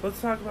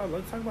 let's talk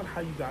about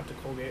how you got to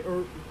Colgate,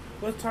 or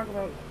let's talk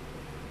about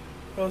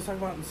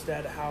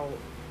instead how.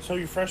 So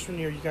your freshman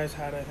year, you guys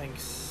had, I think,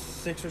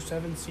 6 or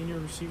 7 senior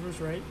receivers,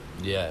 right?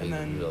 Yeah, and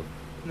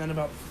then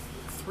about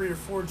 3 or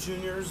 4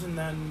 juniors, and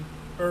then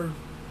 3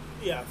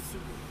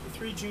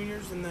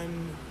 juniors, and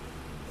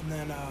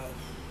then a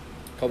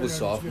couple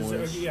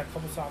sophomores. Yeah, a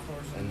couple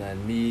sophomores. And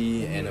then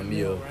me and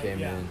Emil right?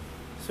 came in.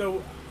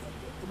 So,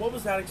 what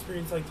was that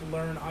experience like to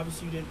learn?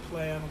 Obviously, you didn't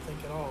play, I don't think,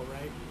 at all,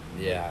 right?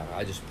 Yeah,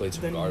 I just played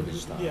some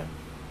garbage time. Yeah.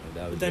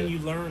 But then you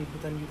learned.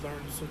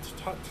 So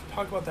to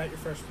talk about that your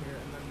freshman year,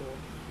 and then we'll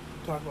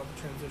talk about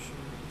the transition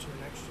to your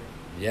next year.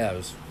 Yeah, it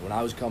was when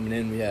I was coming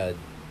in. We had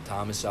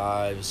Thomas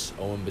Ives,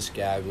 Owen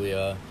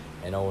Biscaglia,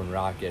 and Owen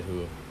Rocket,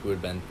 who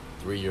had been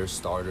 3-year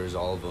starters,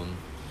 all of them.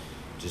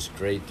 Just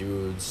great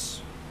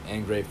dudes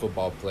and great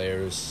football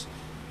players.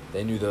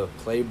 They knew the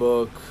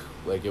playbook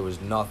like it was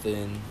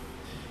nothing.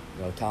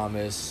 You know,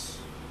 Thomas,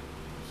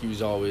 he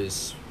was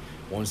always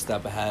one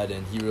step ahead,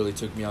 and he really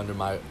took me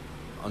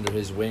under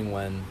his wing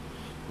when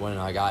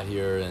I got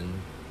here and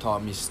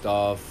taught me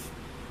stuff,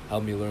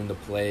 helped me learn the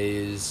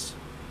plays.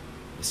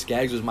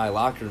 Skaggs was my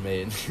locker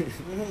mate.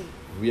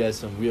 We had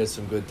some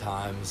good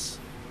times.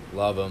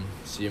 Love him.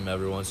 See him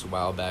every once in a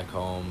while back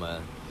home.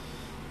 And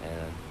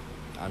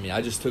I mean,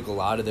 I just took a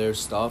lot of their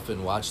stuff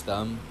and watched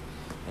them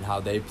and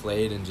how they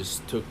played, and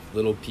just took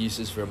little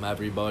pieces from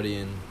everybody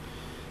and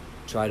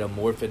tried to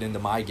morph it into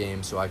my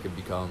game so I could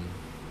become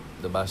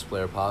the best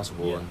player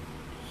possible. Yeah.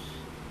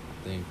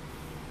 And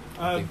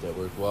I think that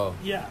worked well.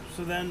 Yeah.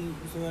 So then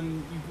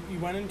you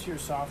went into your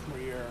sophomore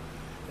year,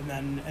 and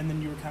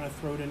then you were kind of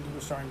thrown into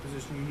a starting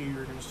position. You knew you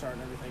were going to start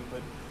and everything,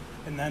 but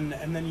and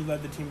then you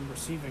led the team in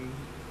receiving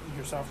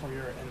your sophomore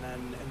year, and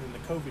then the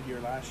COVID year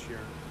last year.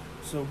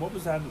 So what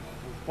was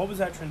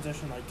that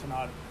transition like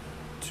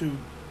to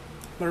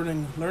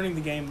learning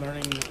the game,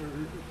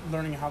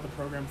 learning how the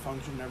program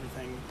functioned and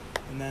everything,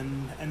 and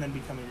then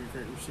becoming a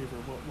great receiver?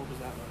 What was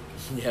that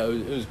like? Yeah,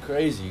 it was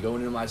crazy.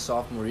 Going into my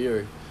sophomore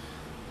year,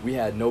 we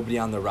had nobody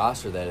on the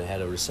roster that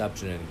had a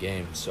reception in a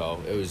game,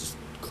 so it was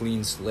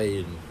clean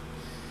slate. And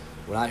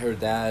when I heard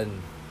that,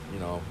 and, you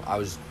know, I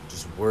was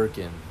just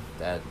working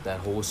that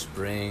whole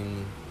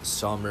spring,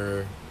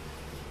 summer.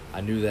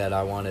 I knew that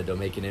I wanted to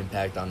make an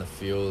impact on the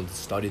field,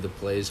 study the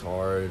plays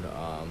hard,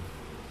 and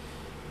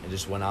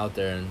just went out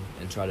there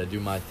and try to do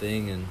my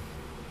thing. And,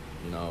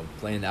 you know,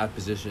 playing that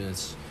position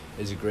is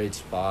a great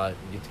spot.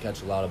 You get to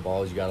catch a lot of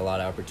balls. You got a lot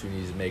of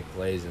opportunities to make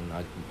plays, and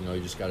you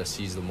just got to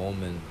seize the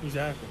moment.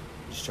 Exactly.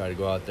 Just try to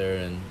go out there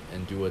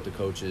and do what the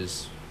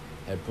coaches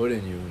had put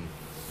in you, and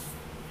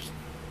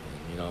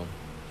you know,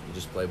 you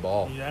just play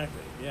ball.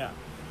 Exactly. Yeah.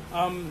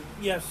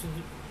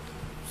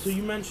 So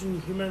you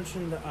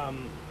mentioned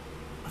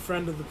a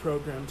friend of the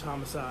program,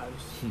 Thomas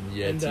Ives.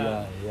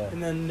 Yeah, yeah.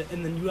 And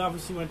then you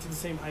obviously went to the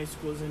same high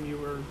school as him. You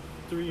were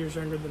 3 years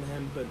younger than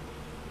him, but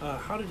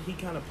how did he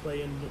kind of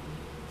play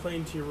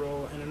into your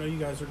role? And I know you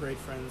guys are great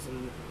friends,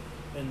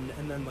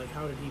 and then like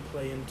how did he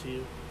play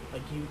into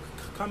like you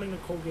coming to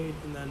Colgate,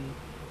 and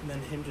then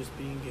him just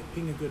being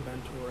a good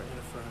mentor and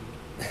a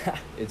friend?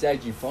 It's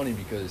actually funny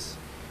because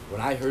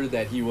when I heard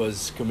that he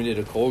was committed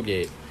to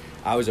Colgate,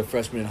 I was a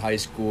freshman in high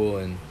school,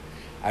 and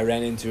I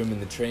ran into him in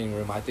the training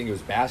room. I think it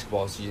was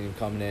basketball season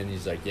coming in.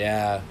 He's like,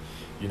 yeah,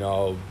 you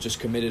know, just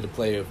committed to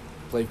play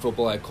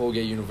football at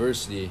Colgate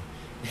University.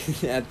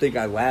 I think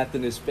I laughed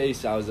in his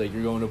face. I was like,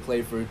 you're going to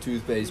play for a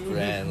toothpaste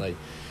brand. Like,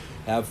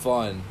 have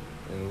fun.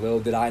 And little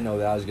did I know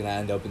that I was going to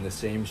end up in the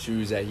same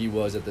shoes that he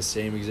was at the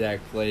same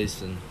exact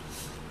place, and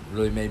it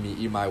really made me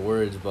eat my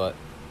words. But,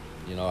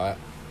 you know,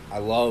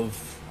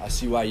 I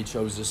see why he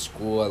chose this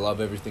school. I love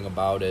everything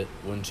about it.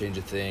 Wouldn't change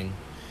a thing.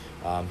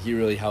 He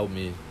really helped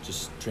me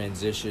just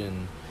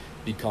transition,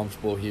 be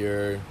comfortable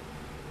here.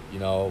 You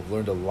know,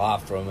 learned a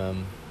lot from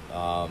him.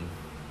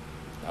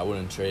 I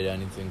wouldn't trade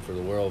anything for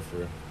the world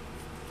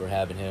for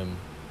having him,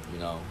 you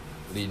know,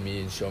 lead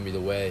me and show me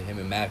the way. Him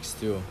and Max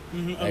too.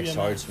 Mm-hmm. Max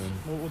Hartzman.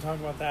 We'll talk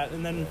about that,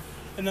 and then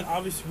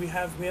obviously we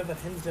have that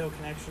Hinsdale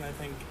connection. I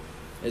think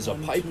it's a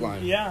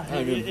pipeline. Yeah,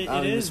 I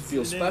don't even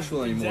feel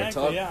special anymore.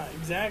 Exactly. Yeah,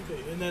 exactly.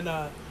 And then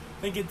I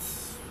think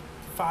it's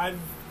five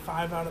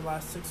out of the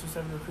last 6 or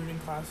 7 recruiting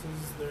classes.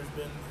 There's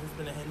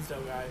been a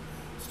Hinsdale guy.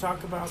 Let's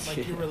talk about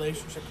like your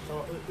relationship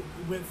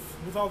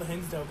with all the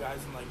Hinsdale guys,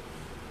 and like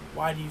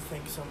why do you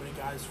think so many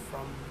guys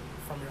from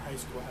your high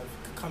school have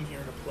come here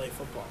to play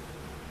football?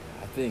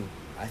 I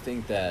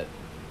think that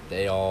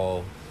they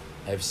all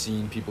have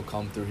seen people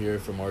come through here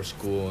from our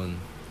school, and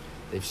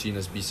they've seen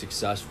us be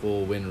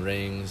successful, win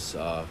rings,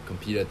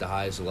 compete at the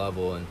highest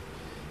level, and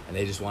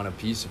they just want a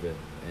piece of it.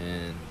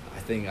 And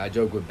I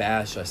joke with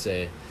Bash, I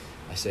say,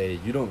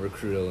 you don't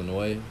recruit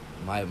Illinois,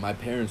 my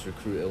parents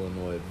recruit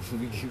Illinois.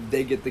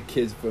 They get the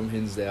kids from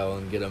Hinsdale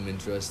and get them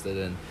interested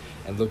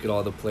and look at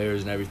all the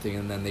players and everything,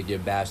 and then they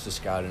give Bash the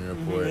scouting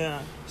report.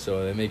 Yeah.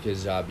 So they make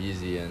his job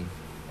easy, and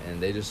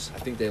they just, I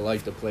think they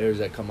like the players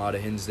that come out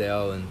of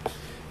Hinsdale, and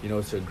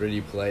it's a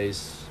gritty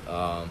place.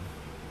 A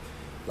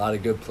lot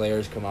of good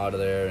players come out of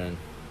there, and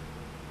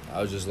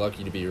I was just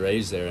lucky to be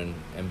raised there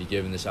and be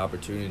given this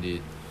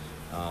opportunity.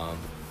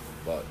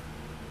 But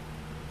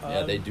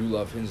yeah, they do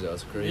love Hinsdale.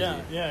 It's crazy.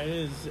 Yeah, it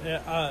is.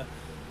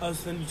 So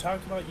then you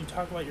talk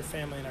about your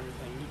family and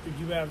everything.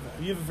 You have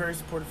a very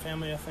supportive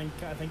family. I think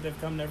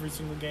they've come to every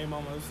single game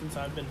almost since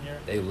I've been here.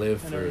 They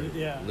live for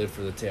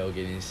the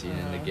tailgating scene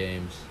and the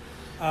games.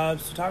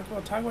 So talk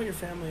about your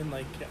family and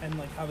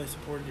how they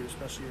supported you,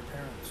 especially your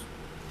parents.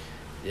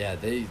 Yeah,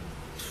 they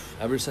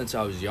ever since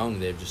I was young,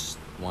 they've just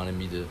wanted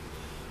me to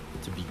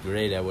be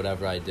great at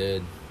whatever I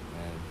did,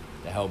 and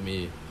they helped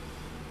me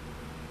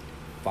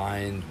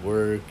find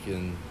work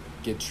and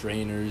get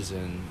trainers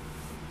and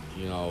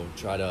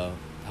try to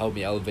help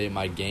me elevate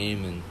my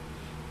game, and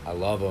I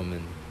love them,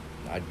 and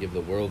I'd give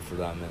the world for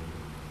them,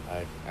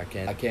 and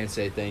I can't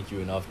say thank you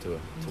enough to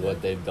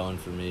what they've done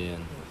for me,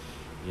 and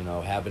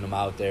having them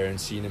out there and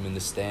seeing them in the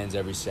stands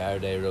every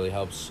Saturday really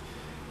helps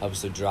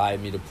to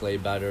drive me to play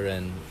better,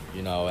 and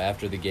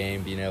after the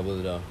game being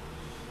able to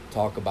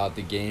talk about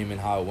the game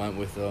and how it went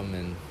with them,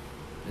 and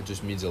it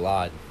just means a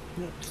lot.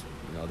 Yeah.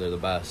 They're the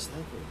best.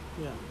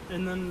 Okay. Yeah,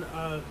 and then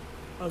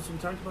so we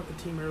talked about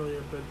the team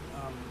earlier, but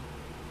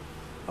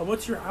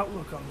what's your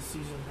outlook on the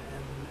season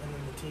and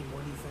then the team?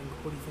 What do you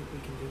think we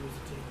can do as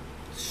a team?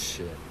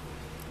 Shit.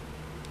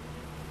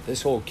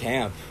 This whole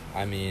camp,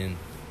 I mean,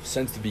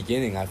 since the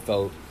beginning, I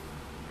felt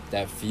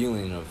that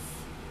feeling of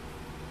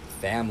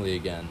family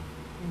again.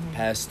 Mm-hmm. The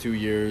past 2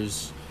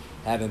 years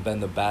haven't been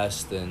the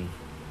best, and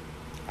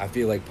I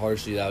feel like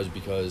partially that was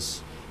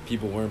because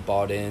people weren't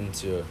bought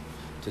into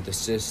the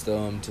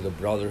system, to the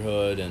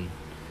brotherhood, and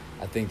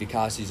I think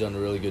DeCassi's done a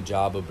really good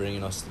job of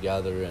bringing us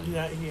together. And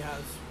yeah, he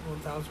has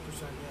 1,000%.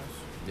 Yes.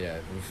 Yeah,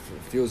 it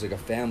feels like a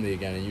family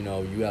again, and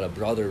you got a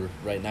brother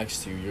right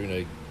next to you. You're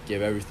gonna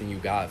give everything you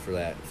got for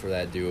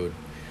that dude,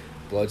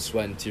 blood,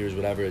 sweat, and tears,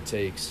 whatever it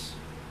takes.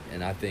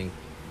 And I think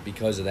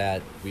because of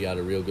that, we got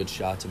a real good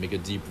shot to make a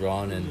deep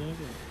run and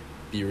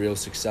be real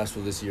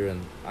successful this year.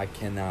 And I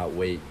cannot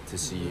wait to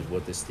see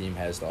what this team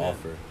has to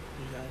offer.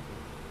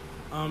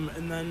 Exactly.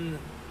 And then,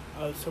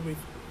 so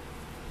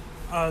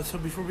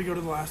before we go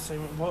to the last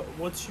segment,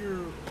 what's your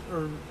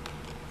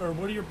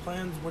what are your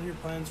plans? What are your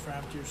plans for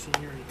after your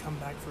senior year? You come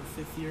back for a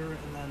fifth year,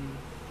 and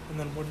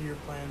then what are your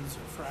plans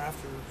for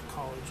after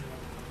college and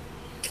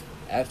everything?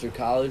 After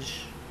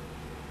college,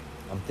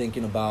 I'm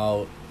thinking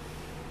about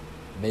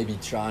maybe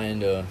trying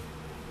to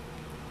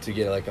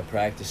get like a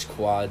practice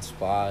squad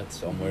spot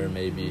somewhere,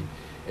 maybe,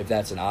 if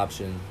that's an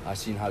option. I've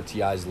seen how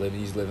T.I.'s living.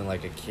 He's living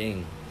like a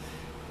king.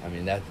 I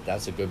mean,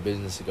 that's a good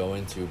business to go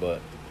into,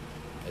 but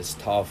it's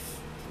tough,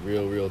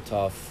 real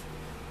tough.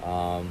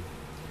 I'm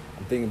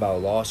thinking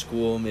about law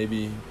school.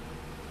 Maybe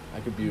I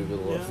could be a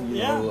little.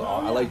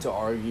 I like to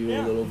argue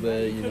a little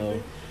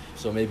bit,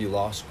 so maybe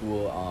law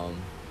school.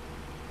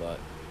 But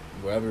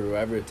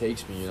wherever it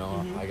takes me,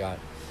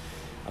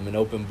 I'm an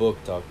open book.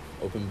 So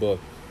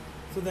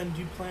then, do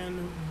you plan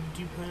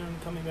on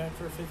coming back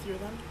for a fifth year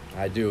then?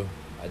 I do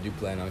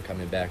plan on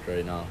coming back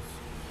right now.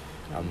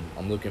 Okay.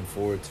 I'm looking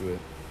forward to it.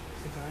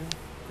 Okay,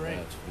 great.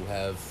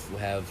 We'll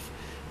have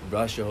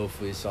Russia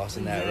hopefully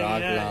saucing that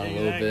rock around a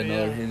little bit.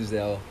 Another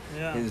Hinsdale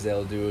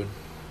dude.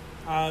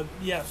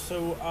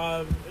 So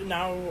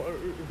now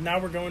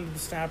we're going to the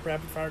snap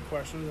rapid fire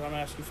questions. I'm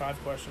gonna ask you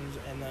 5 questions,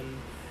 and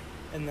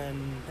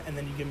then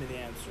you give me the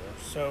answer.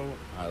 So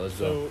all right, let's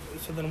go.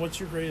 So then, what's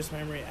your greatest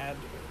memory at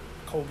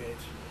Colgate?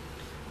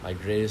 My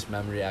greatest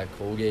memory at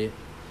Colgate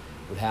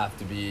would have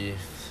to be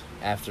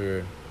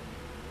after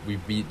we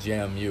beat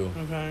JMU.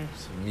 Okay.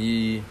 So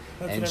me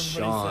That's and what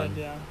Sean.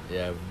 said,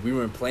 yeah, we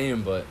weren't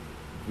playing, but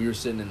we were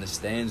sitting in the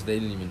stands. They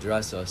didn't even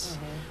dress us,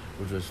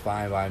 which was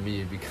fine by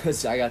me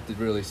because I got to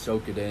really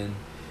soak it in.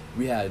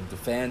 We had the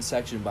fan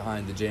section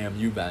behind the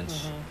JMU bench,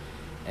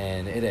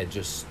 and it had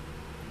just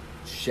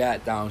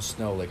shat down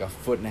snow like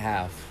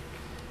 1.5 feet.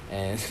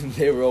 And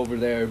they were over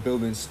there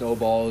building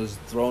snowballs,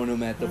 throwing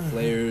them at the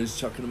players,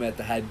 chucking them at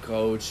the head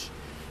coach,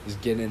 just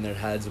getting in their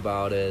heads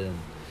about it,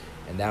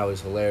 and that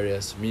was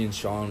hilarious. Me and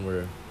Sean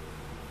were,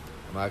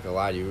 I'm not gonna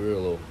lie to you, we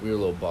were a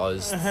little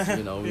buzzed.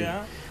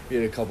 We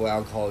had a couple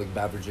alcoholic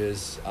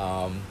beverages,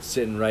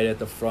 sitting right at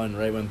the front,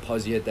 right when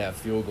Puzzy hit that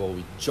field goal.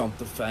 We jumped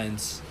the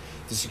fence.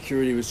 The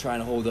security was trying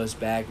to hold us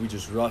back. We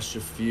just rushed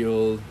the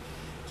field,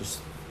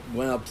 just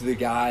went up to the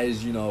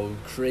guys,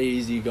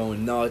 crazy,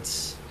 going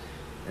nuts.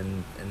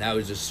 And that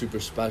was just super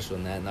special.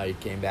 And that night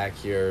came back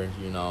here,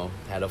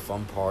 had a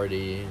fun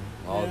party,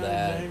 all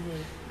that.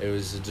 Exactly.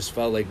 It just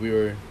felt like we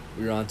were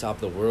on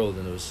top of the world,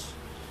 and it was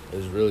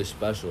really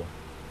special.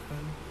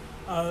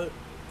 And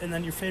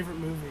then your favorite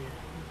movie,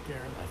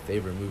 Garrett? My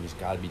favorite movie's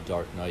got to be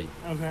Dark Knight.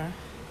 Okay.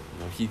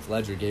 Heath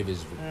Ledger gave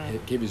his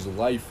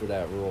life for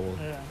that role,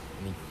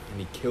 and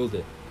he killed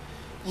it.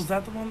 Was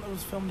that the one that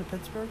was filmed in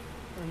Pittsburgh?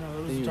 Or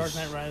no, it think was it Dark was-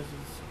 Knight Rises.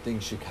 I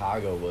think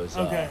Chicago was.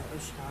 Okay, it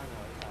was Chicago.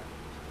 Okay.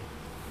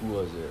 Who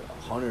was it?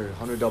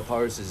 Hunter Del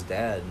Parras'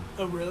 dad.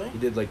 Oh, really? He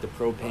did like the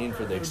propane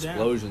for the Oh, damn.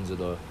 explosions of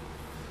the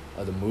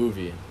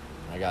movie.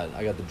 I got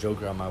the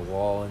Joker on my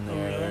wall in Oh,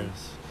 there. really?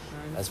 It's-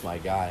 Nice. That's my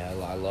guy.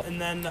 I love.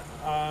 And then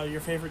your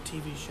favorite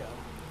TV show.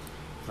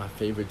 My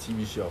favorite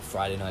TV show,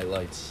 Friday Night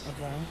Lights.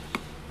 Okay.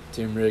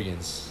 Tim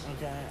Riggins.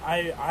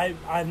 Okay. I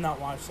have not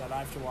watched that. I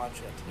have to watch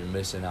it. You're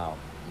missing out.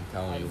 I'm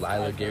telling you, I've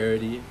Lila heard.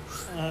 Garrity.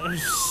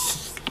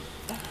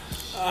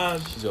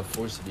 She's a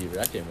force to be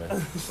reckoned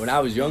with. When I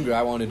was younger,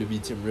 I wanted to be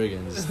Tim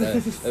Riggins.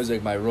 That was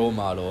like my role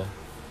model.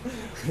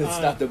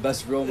 It's not the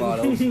best role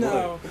model.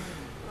 No.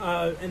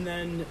 And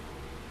then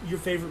your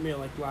favorite meal,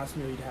 like last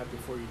meal you'd have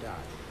before you die.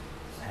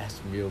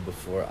 Last meal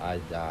before I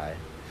die.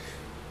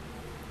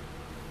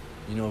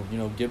 You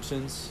know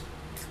Gibson's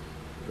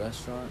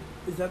restaurant?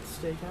 Is that the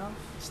steakhouse?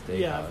 Steakhouse.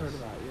 Yeah, I've heard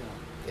about it,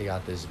 yeah. They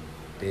got this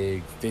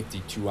big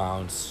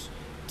 52-ounce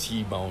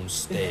T-bone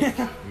steak.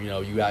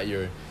 You got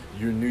your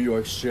New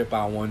York strip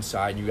on one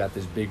side, and you got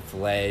this big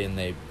filet, and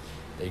they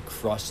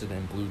crust it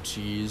in blue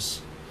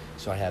cheese.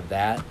 So I have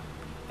that,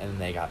 and then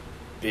they got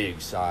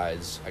big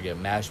sides. I get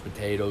mashed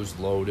potatoes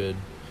loaded,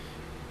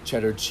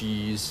 cheddar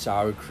cheese,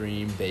 sour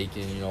cream,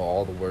 bacon,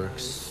 all the works.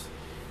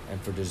 Nice.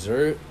 And for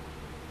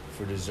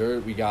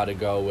dessert, we gotta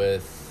go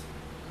with.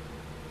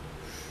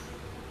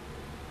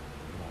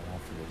 What do I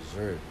want for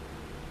dessert?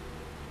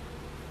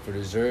 For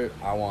dessert,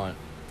 I want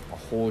a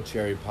whole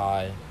cherry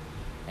pie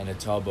and a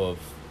tub of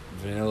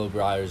Vanilla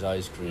Breyers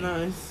ice cream.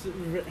 Nice.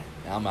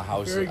 I'm a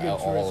house Very of good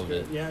all choice, of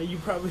it. Yeah, you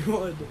probably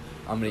would.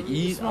 I'm gonna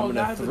eat. Small I'm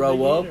gonna guy's a throw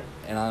big up, eater.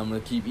 and I'm gonna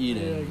keep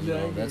eating. Yeah,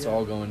 exactly, That's yeah.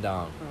 all going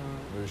down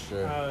for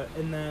sure.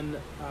 And then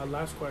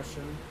last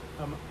question,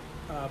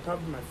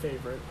 probably my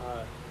favorite.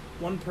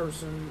 One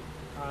person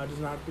does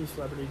not have to be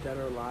celebrity, dead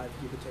or alive.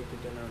 You could take to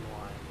dinner and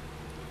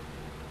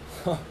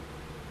why?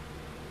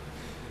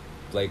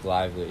 Blake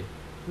Lively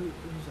Who's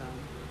that?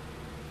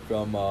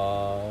 from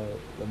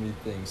let me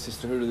think,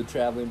 Sisterhood of the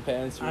Traveling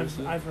Pants. I've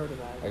heard of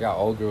that. I got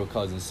all girl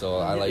cousins, so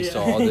I Yeah.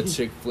 saw all the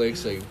chick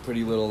flicks, like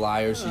Pretty Little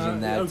Liars. She's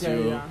in that okay,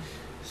 too. Yeah.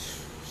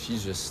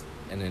 She's just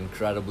an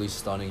incredibly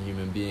stunning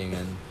human being,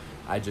 and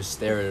I just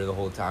stare at her the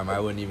whole time.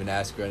 I wouldn't even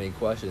ask her any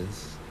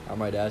questions. I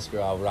might ask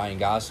her how Ryan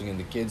Gosling and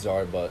the kids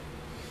are, but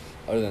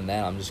other than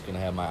that, I'm just gonna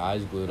have my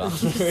eyes glued on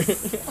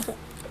her.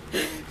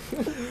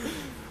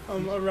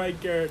 All right,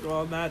 Garrett. Well,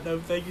 on that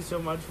note, thank you so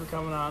much for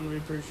coming on. We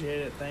appreciate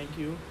it. Thank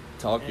you.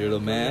 Talk, you're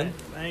the man.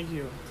 Thank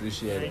you.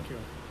 Appreciate it. Thank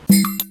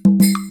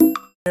you.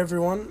 Hey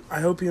everyone, I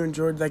hope you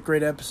enjoyed that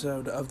great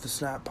episode of the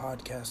Snap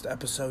Podcast,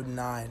 episode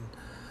 9.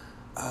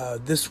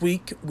 This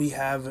week we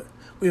have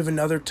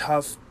another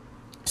tough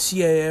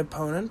CAA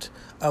opponent,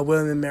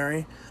 William and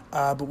Mary,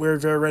 but we're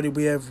very ready.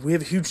 We have a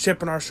huge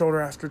chip on our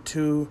shoulder after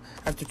two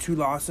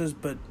losses,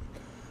 but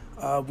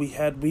we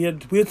had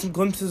some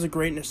glimpses of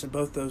greatness in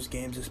both those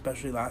games,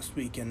 especially last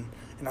week, and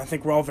I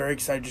think we're all very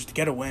excited just to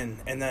get a win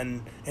and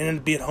then to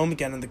be at home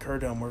again in the Kerr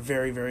Dome. We're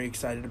very, very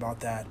excited about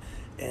that,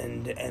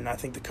 and I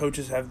think the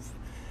coaches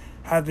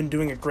have been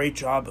doing a great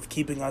job of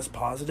keeping us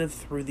positive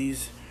through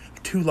these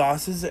 2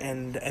 losses,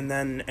 and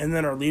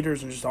then our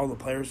leaders and just all the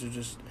players are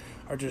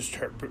just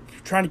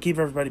trying to keep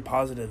everybody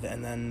positive,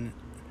 and then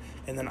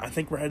I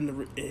think we're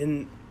heading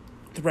in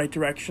the right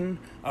direction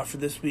for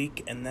this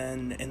week, and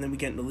then we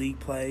get into league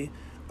play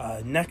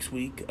next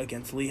week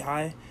against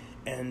Lehigh,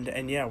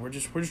 and yeah, we're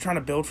just trying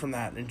to build from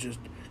that and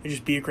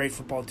just be a great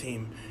football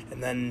team,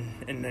 and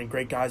then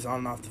great guys on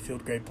and off the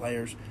field, great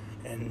players,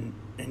 and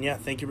yeah,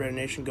 thank you, Raider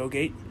Nation, go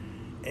Gate,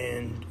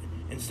 and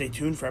stay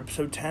tuned for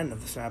episode 10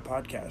 of the Snap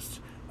Podcast.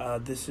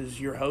 This is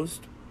your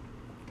host,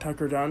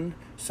 Tucker Dunn,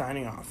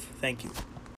 signing off. Thank you.